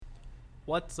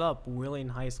What's up, Wheeling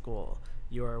High School?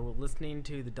 You are listening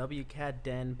to the WCAT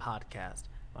Den podcast.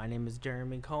 My name is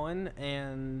Jeremy Cohen,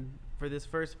 and for this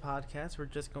first podcast, we're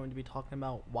just going to be talking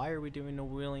about why are we doing a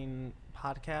Wheeling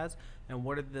podcast and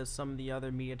what are some of the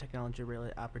other media technology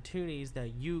related opportunities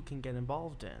that you can get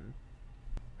involved in.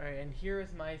 All right, and here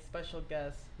is my special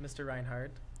guest, Mr.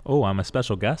 Reinhardt. Oh, I'm a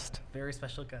special guest? Very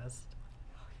special guest.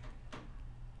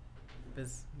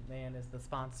 This man is the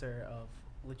sponsor of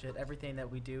legit everything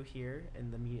that we do here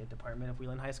in the media department of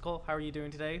Wheeling High School. How are you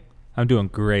doing today? I'm doing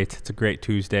great. It's a great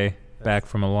Tuesday. Back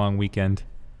from a long weekend.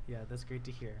 Yeah, that's great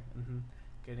to hear.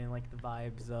 Getting like the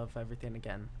vibes of everything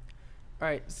again. All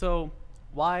right, so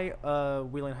why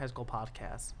Wheeling High School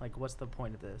podcast? Like, what's the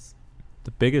point of this?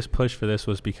 The biggest push for this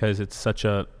was because it's such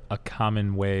a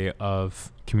common way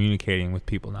of communicating with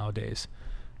people nowadays.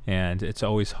 And it's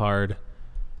always hard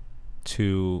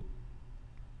to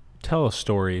tell a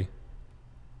story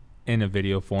in a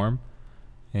video form,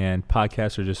 and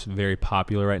podcasts are just very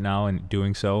popular right now. And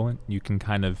doing so, you can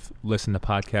kind of listen to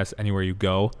podcasts anywhere you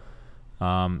go.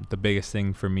 The biggest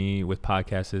thing for me with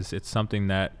podcasts is it's something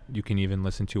that you can even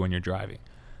listen to when you're driving.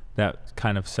 That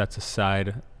kind of sets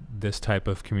aside this type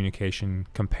of communication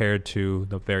compared to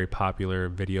the very popular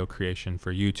video creation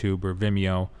for YouTube or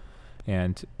Vimeo.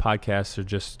 And podcasts are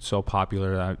just so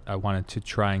popular that I wanted to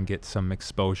try and get some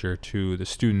exposure to the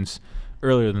students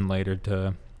earlier than later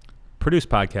to produce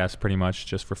podcasts pretty much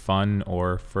just for fun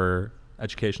or for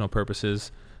educational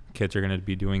purposes. Kids are going to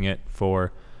be doing it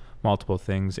for multiple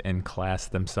things in class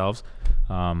themselves.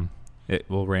 It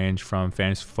will range from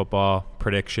fantasy football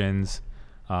predictions.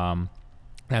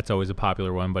 That's always a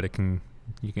popular one, but it's going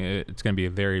to be a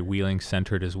very Wheeling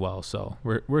centered as well. So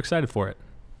we're excited for it.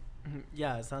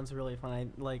 Yeah, it sounds really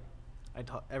fun.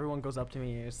 Everyone goes up to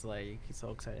me, it's like so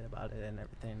excited about it and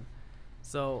everything.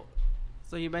 So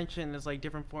you mentioned there's like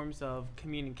different forms of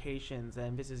communications,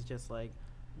 and this is just like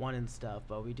one and stuff,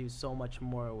 but we do so much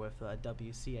more with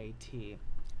WCAT.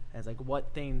 As like,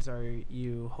 what things are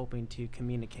you hoping to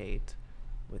communicate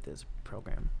with this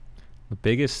program? The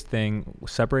biggest thing,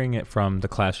 separating it from the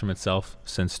classroom itself,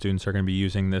 since students are going to be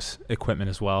using this equipment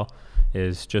as well,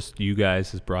 is just you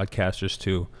guys as broadcasters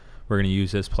too. We're going to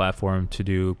use this platform to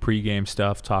do pregame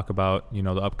stuff, talk about,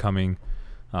 the upcoming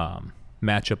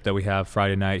matchup that we have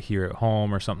Friday night here at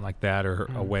home or something like that, or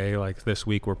away. Like this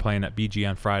week we're playing at BG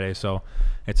on Friday, so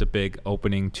it's a big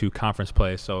opening to conference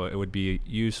play. So it would be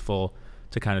useful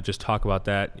to kind of just talk about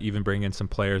that, even bring in some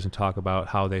players and talk about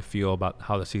how they feel about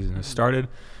how the season has started.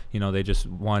 They just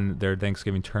won their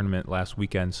Thanksgiving tournament last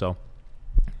weekend, so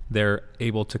they're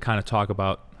able to kind of talk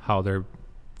about how they're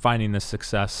finding this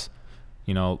success,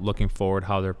 looking forward,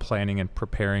 how they're planning and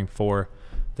preparing for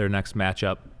their next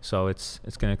matchup. So it's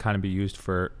going to kind of be used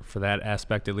for that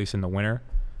aspect, at least in the winter.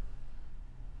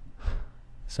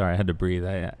 Sorry, I had to breathe.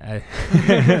 I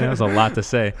that was a lot to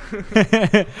say.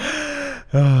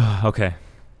 Okay.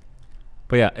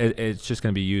 But yeah, it's just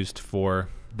going to be used for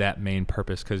that main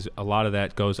purpose, because a lot of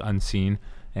that goes unseen,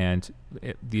 and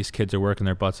these kids are working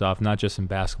their butts off, not just in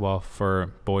basketball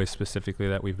for boys specifically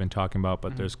that we've been talking about,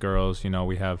 but there's girls.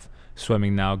 We have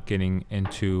swimming now getting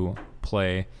into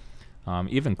play.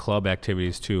 Even club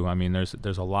activities too. I mean,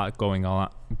 there's a lot going on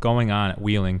at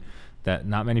Wheeling that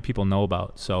not many people know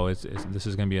about. So this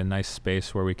is going to be a nice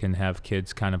space where we can have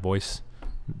kids kind of voice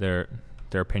their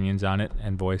opinions on it,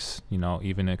 and voice,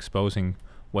 even exposing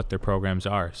what their programs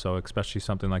are. So especially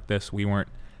something like this, we weren't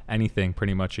anything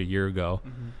pretty much a year ago,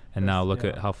 and now look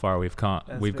at how far we've gone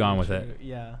with true. it.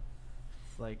 Yeah,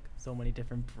 it's like so many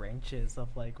different branches of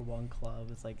like one club.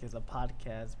 It's like there's a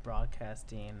podcast,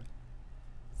 broadcasting.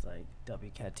 It's like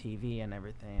WCAT TV and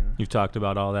everything. You've talked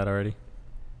about all that already?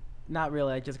 Not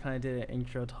really. I just kind of did an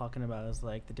intro talking about is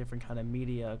like the different kind of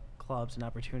media clubs and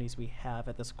opportunities we have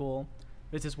at the school.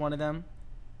 This is one of them.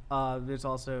 There's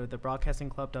also the broadcasting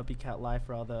club, WCAT Live,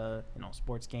 for all the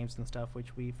sports games and stuff,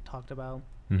 which we've talked about.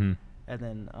 Mm-hmm. And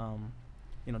then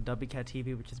WCAT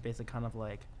TV, which is basically kind of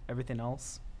like everything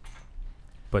else.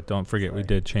 But don't forget, we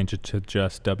did change it to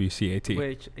just WCAT.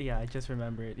 Which, yeah, I just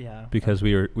remembered, yeah. Because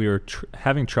we were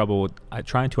having trouble with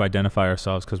trying to identify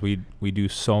ourselves, because we do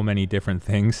so many different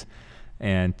things,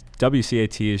 and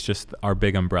WCAT is just our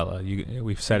big umbrella.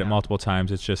 We've said it multiple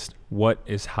times. It's just what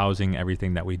is housing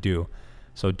everything that we do.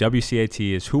 So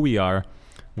WCAT is who we are.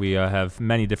 We have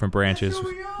many different branches.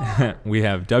 We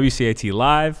have WCAT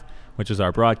Live, which is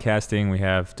our broadcasting. We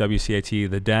have WCAT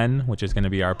The Den, which is going to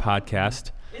be our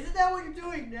podcast. Isn't that what you're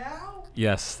doing now?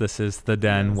 Yes, this is The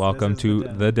Den. Yes, Welcome to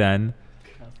The Den.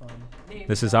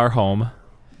 This is our home.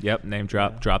 Yep, name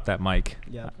drop. Yeah. Drop that mic.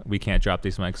 Yep. We can't drop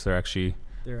these mics. They're actually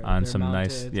They're on some mounted.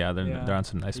 nice. Yeah, they're on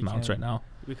some nice mounts right now.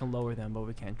 We can lower them, but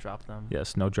we can't drop them.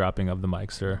 Yes, no dropping of the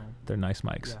mics. They're No. they're nice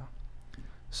mics. Yeah.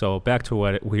 So back to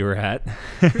what we were at.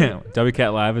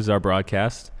 WCAT Live is our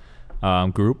broadcast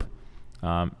group,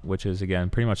 which is, again,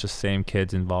 pretty much the same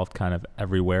kids involved kind of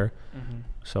everywhere. Mm-hmm.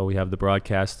 So we have the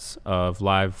broadcasts of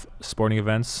live sporting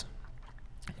events.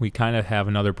 We kind of have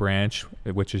another branch,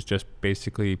 which is just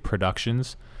basically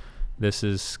productions. This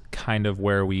is kind of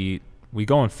where we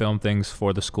go and film things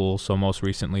for the school. So most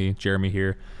recently, Jeremy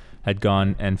here had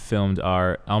gone and filmed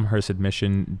our Elmhurst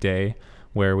Admission Day,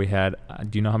 where we had,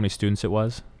 do you know how many students it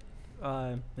was?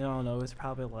 No, it was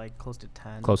probably like close to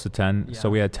 10. Close to 10. Yeah.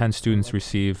 So we had 10 students Like-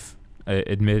 receive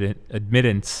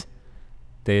admittance.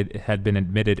 They had been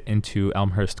admitted into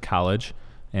Elmhurst College,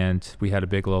 and we had a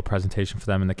big little presentation for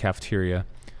them in the cafeteria.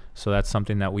 So that's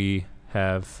something that we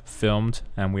have filmed,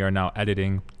 and we are now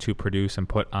editing to produce and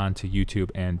put onto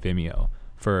YouTube and Vimeo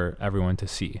for everyone to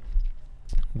see.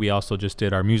 We also just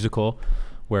did our musical,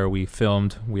 where we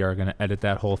filmed. We are going to edit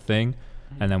that whole thing,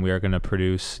 and then we are going to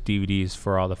produce DVDs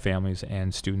for all the families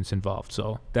and students involved.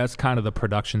 So that's kind of the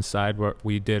production side, where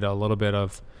we did a little bit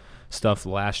of stuff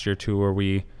last year too, where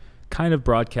we kind of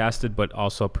broadcasted but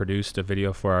also produced a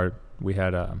video for we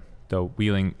had the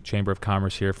Wheeling Chamber of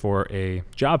Commerce here for a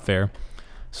job fair.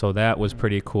 So that was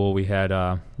pretty cool. We had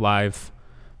a live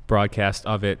broadcast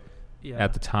of it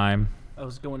at the time. I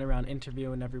was going around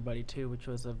interviewing everybody too, which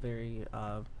was a very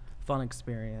fun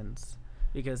experience,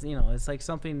 because it's like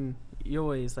something you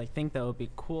always like think that would be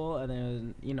cool, and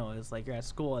then it's like you're at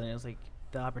school and it's like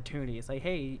the opportunity. It's like,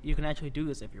 hey, you can actually do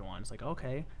this if you want. It's like,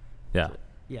 okay. Yeah. So,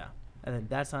 yeah, and then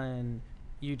that's on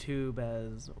YouTube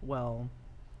as well,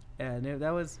 and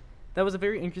that was a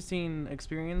very interesting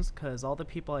experience, because all the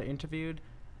people I interviewed,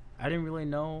 I didn't really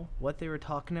know what they were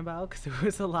talking about, because there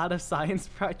was a lot of science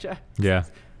projects. Yeah.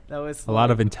 That was A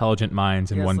lot of intelligent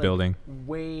minds in one building.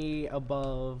 Way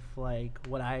above like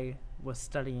what I was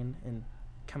studying in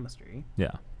chemistry.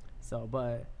 Yeah. So,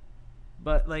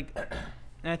 but like,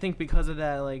 and I think because of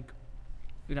that, like,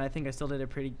 I think I still did a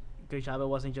pretty good job. It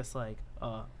wasn't just like,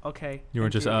 okay. You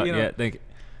weren't just,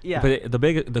 yeah. But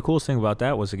the coolest thing about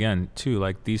that was, again, too,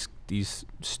 like these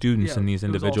students and these it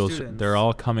was all individuals, students. they're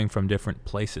all coming from different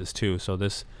places too. So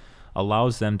this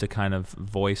allows them to kind of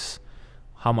voice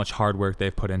how much hard work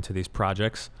they've put into these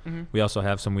projects. Mm-hmm. We also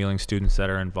have some Wheeling students that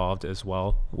are involved as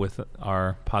well with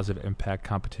our positive impact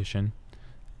competition,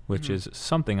 which Mm-hmm. is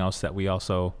something else that we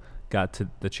also got to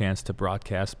the chance to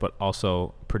broadcast, but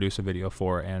also produce a video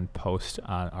for and post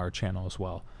on our channel as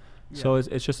well. So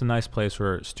it's just a nice place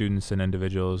where students and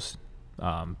individuals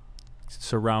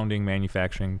surrounding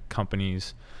manufacturing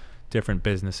companies, different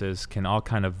businesses can all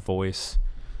kind of voice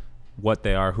what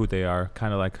they are, who they are,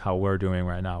 kind of like how we're doing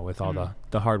right now with all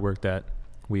the hard work that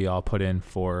we all put in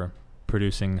for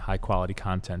producing high quality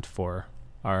content for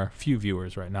our few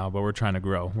viewers right now, but we're trying to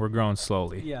grow. We're growing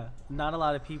slowly. Yeah, not a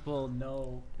lot of people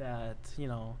know that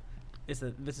this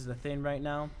is a thing right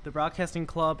now. The Broadcasting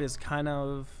Club is kind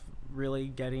of really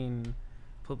getting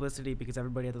publicity, because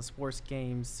everybody at the sports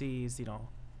games sees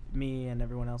me and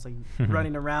everyone else like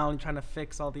running around trying to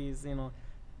fix all these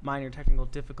minor technical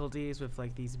difficulties with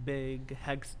like these big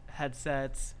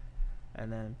headsets,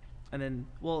 and then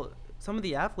well, some of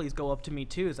the athletes go up to me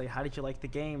too. It's like, how did you like the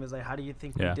game? It's like, how do you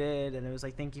think we did? And it was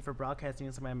like, thank you for broadcasting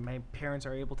it so my parents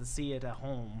are able to see it at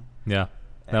home. Yeah.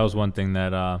 That was one thing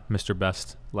that Mr.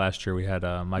 Best last year, we had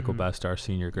Michael Mhm. Best, our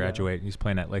senior, graduate. He's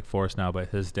playing at Lake Forest now, but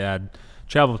his dad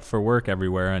traveled for work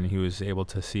everywhere, and he was able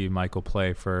to see Michael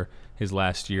play for his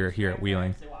last year here at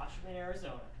Wheeling. Washington,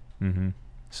 Arizona. Mm-hmm.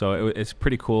 So it's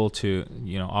pretty cool to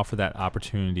offer that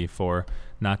opportunity for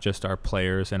not just our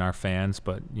players and our fans,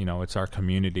 but it's our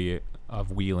community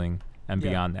of Wheeling and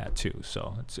beyond that too.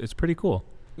 So it's pretty cool.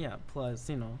 Yeah. Plus,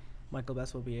 Michael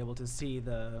Best will be able to see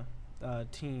the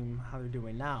team how they're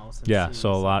doing now. Since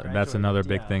So a he's lot. That's graduated. another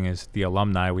big thing is the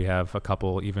alumni. We have a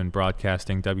couple even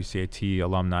broadcasting WCAT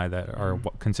alumni that are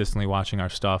consistently watching our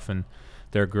stuff, and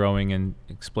they're growing and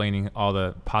explaining all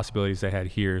the possibilities they had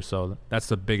here. So that's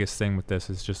the biggest thing with this,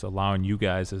 is just allowing you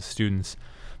guys as students,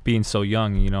 being so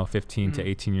young, 15 to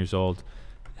 18 years old,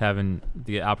 having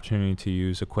the opportunity to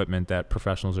use equipment that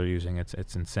professionals are using.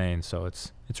 It's insane. So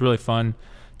it's really fun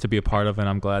to be a part of, and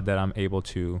I'm glad that I'm able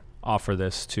to offer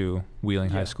this to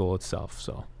Wheeling High School itself.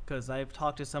 So because I've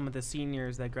talked to some of the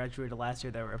seniors that graduated last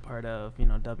year that were a part of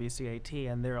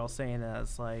WCAT, and they're all saying that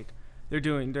it's like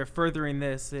they're furthering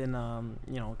this in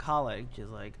college. Is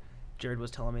like Jared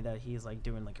was telling me that he's like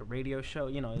doing like a radio show.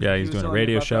 He's doing a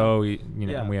radio show.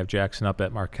 And we have Jackson up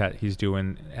at Marquette. He's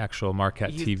doing actual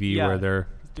Marquette TV where they're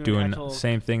doing the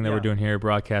same thing that we're doing here,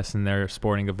 broadcasting their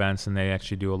sporting events, and they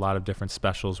actually do a lot of different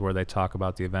specials where they talk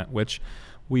about the event, which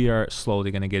we are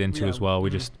slowly going to get into Yeah, as well. We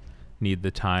mhm. just need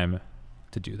the time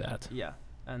to do that. Yeah,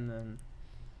 and then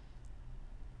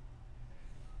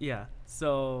yeah,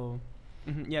 so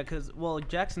yeah, because well,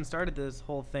 Jackson started this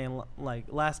whole thing like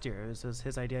last year. It was just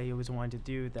his idea. He always wanted to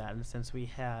do that, and since we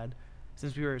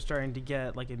were starting to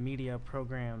get like a media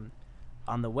program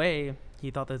on the way,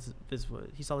 he thought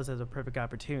he saw this as a perfect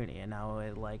opportunity, and now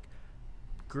it like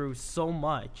grew so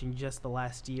much in just the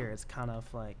last year. It's kind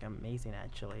of like amazing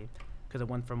actually, because it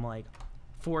went from like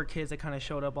 4 kids that kind of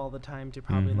showed up all the time to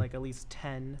probably Mhm. like at least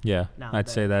 10. Yeah, Now I'd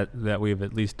say that we've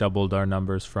at least doubled our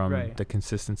numbers from Right. the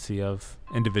consistency of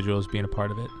individuals being a part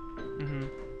of it. Mm-hmm.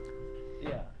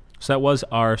 Yeah. So that was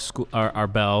our school, our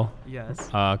bell, Yes.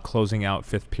 closing out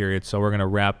 5th period. So we're gonna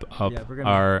wrap up Yeah, we're gonna,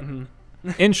 our mhm.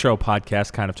 intro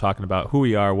podcast, kind of talking about who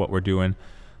we are, what we're doing.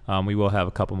 We will have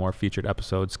a couple more featured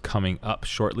episodes coming up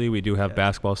shortly. We do have Yes.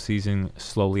 basketball season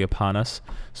slowly upon us,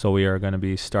 so we are going to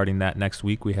be starting that next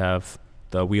week. We have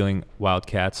the Wheeling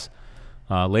Wildcats,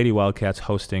 Lady Wildcats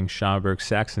hosting Schaumburg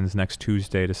Saxons next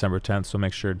Tuesday, December 10th, so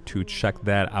make sure to check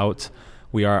that out.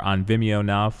 We are on Vimeo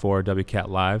now for WCAT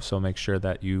Live, so make sure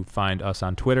that you find us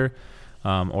on Twitter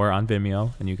or on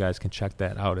Vimeo, and you guys can check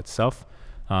that out itself.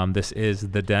 This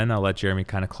is The Den. I'll let Jeremy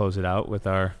kind of close it out with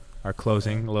our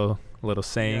closing little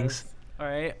sayings. Yes. All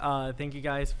right. Thank you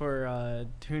guys for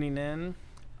tuning in.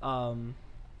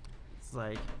 It's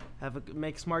like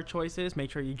make smart choices.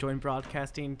 Make sure you join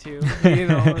broadcasting too. You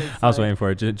know, it's I was like, waiting for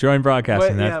it. Join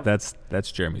broadcasting. But, yeah,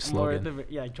 That's Jeremy's slogan.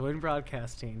 join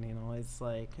broadcasting. You know, it's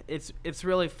like it's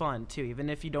really fun too. Even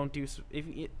if you don't do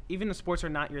even if sports are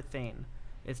not your thing,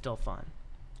 it's still fun.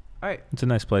 All right. It's a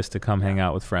nice place to come hang Yeah.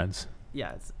 out with friends,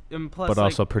 Yeah. And plus, but like,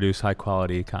 also produce high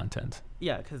quality content.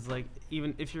 yeah, because like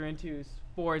even if you're into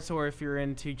sports or if you're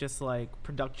into just like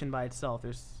production by itself,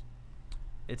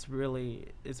 it's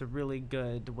a really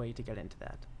good way to get into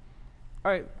that.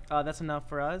 All right, that's enough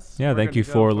for us. Yeah, We're thank gonna you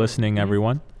go for listening, Mhm.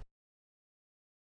 everyone.